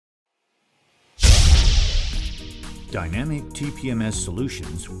Dynamic TPMS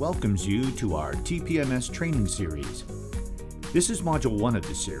Solutions welcomes you to our TPMS training series. This is Module 1 of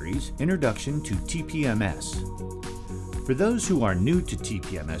the series, Introduction to TPMS. For those who are new to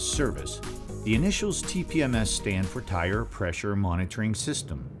TPMS service, the initials TPMS stand for Tire Pressure Monitoring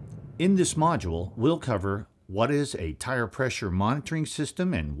System. In this module, we'll cover what is a tire pressure monitoring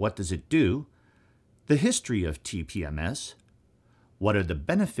system and what does it do, the history of TPMS, what are the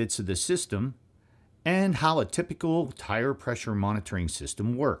benefits of the system, and how a typical tire pressure monitoring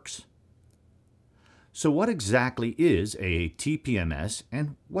system works. So what exactly is a TPMS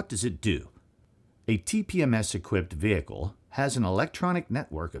and what does it do? A TPMS-equipped vehicle has an electronic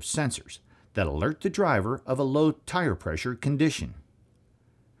network of sensors that alert the driver of a low tire pressure condition.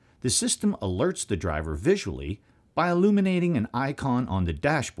 The system alerts the driver visually by illuminating an icon on the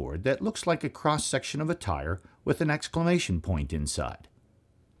dashboard that looks like a cross-section of a tire with an exclamation point inside.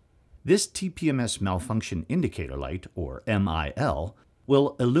 This TPMS malfunction indicator light, or MIL,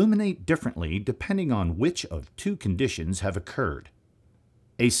 will illuminate differently depending on which of two conditions have occurred.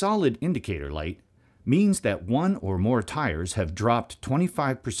 A solid indicator light means that one or more tires have dropped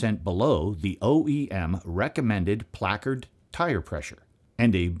 25% below the OEM recommended placard tire pressure.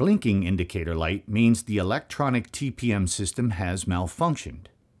 And a blinking indicator light means the electronic TPM system has malfunctioned.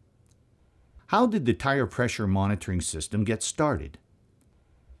 How did the tire pressure monitoring system get started?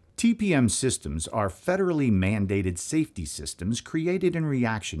 TPM systems are federally mandated safety systems created in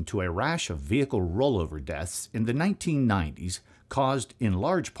reaction to a rash of vehicle rollover deaths in the 1990s caused in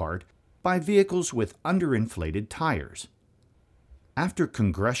large part by vehicles with underinflated tires. After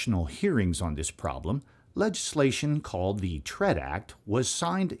congressional hearings on this problem, legislation called the TREAD Act was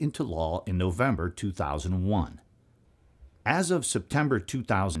signed into law in November 2001. As of September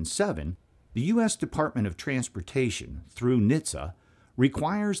 2007, the U.S. Department of Transportation, through NHTSA,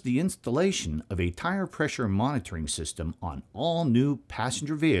 requires the installation of a tire pressure monitoring system on all new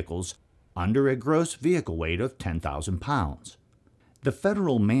passenger vehicles under a gross vehicle weight of 10,000 pounds. The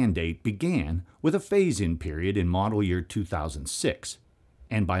federal mandate began with a phase-in period in model year 2006,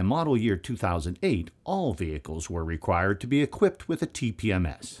 and by model year 2008, all vehicles were required to be equipped with a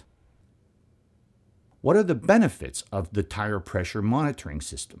TPMS. What are the benefits of the tire pressure monitoring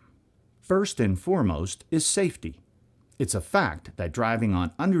system? First and foremost is safety. It's a fact that driving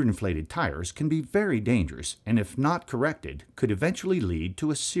on underinflated tires can be very dangerous and, if not corrected, could eventually lead to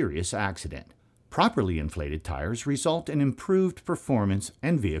a serious accident. Properly inflated tires result in improved performance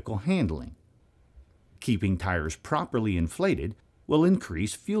and vehicle handling. Keeping tires properly inflated will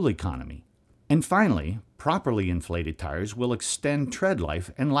increase fuel economy. And finally, properly inflated tires will extend tread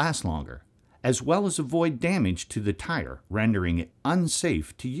life and last longer, as well as avoid damage to the tire, rendering it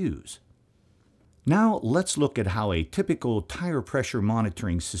unsafe to use. Now let's look at how a typical tire pressure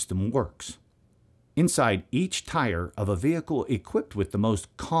monitoring system works. Inside each tire of a vehicle equipped with the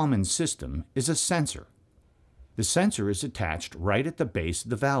most common system is a sensor. The sensor is attached right at the base of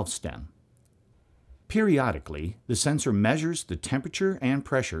the valve stem. Periodically, the sensor measures the temperature and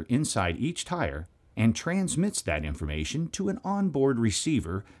pressure inside each tire and transmits that information to an onboard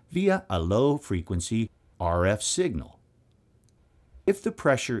receiver via a low-frequency RF signal. If the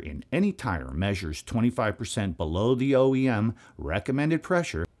pressure in any tire measures 25% below the OEM recommended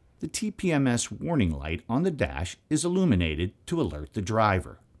pressure, the TPMS warning light on the dash is illuminated to alert the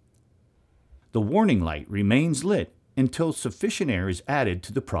driver. The warning light remains lit until sufficient air is added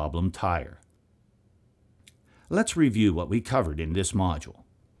to the problem tire. Let's review what we covered in this module.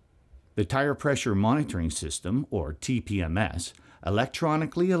 The Tire Pressure Monitoring System, or TPMS,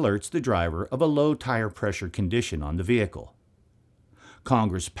 electronically alerts the driver of a low tire pressure condition on the vehicle.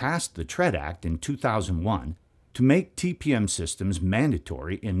 Congress passed the TREAD Act in 2001 to make TPM systems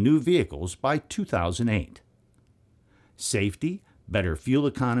mandatory in new vehicles by 2008. Safety, better fuel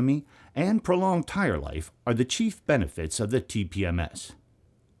economy, and prolonged tire life are the chief benefits of the TPMS.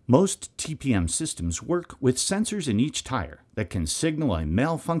 Most TPM systems work with sensors in each tire that can signal a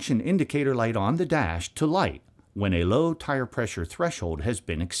malfunction indicator light on the dash to light when a low tire pressure threshold has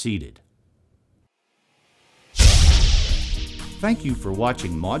been exceeded. Thank you for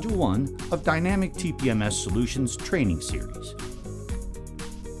watching Module 1 of Dynamic TPMS Solutions Training Series.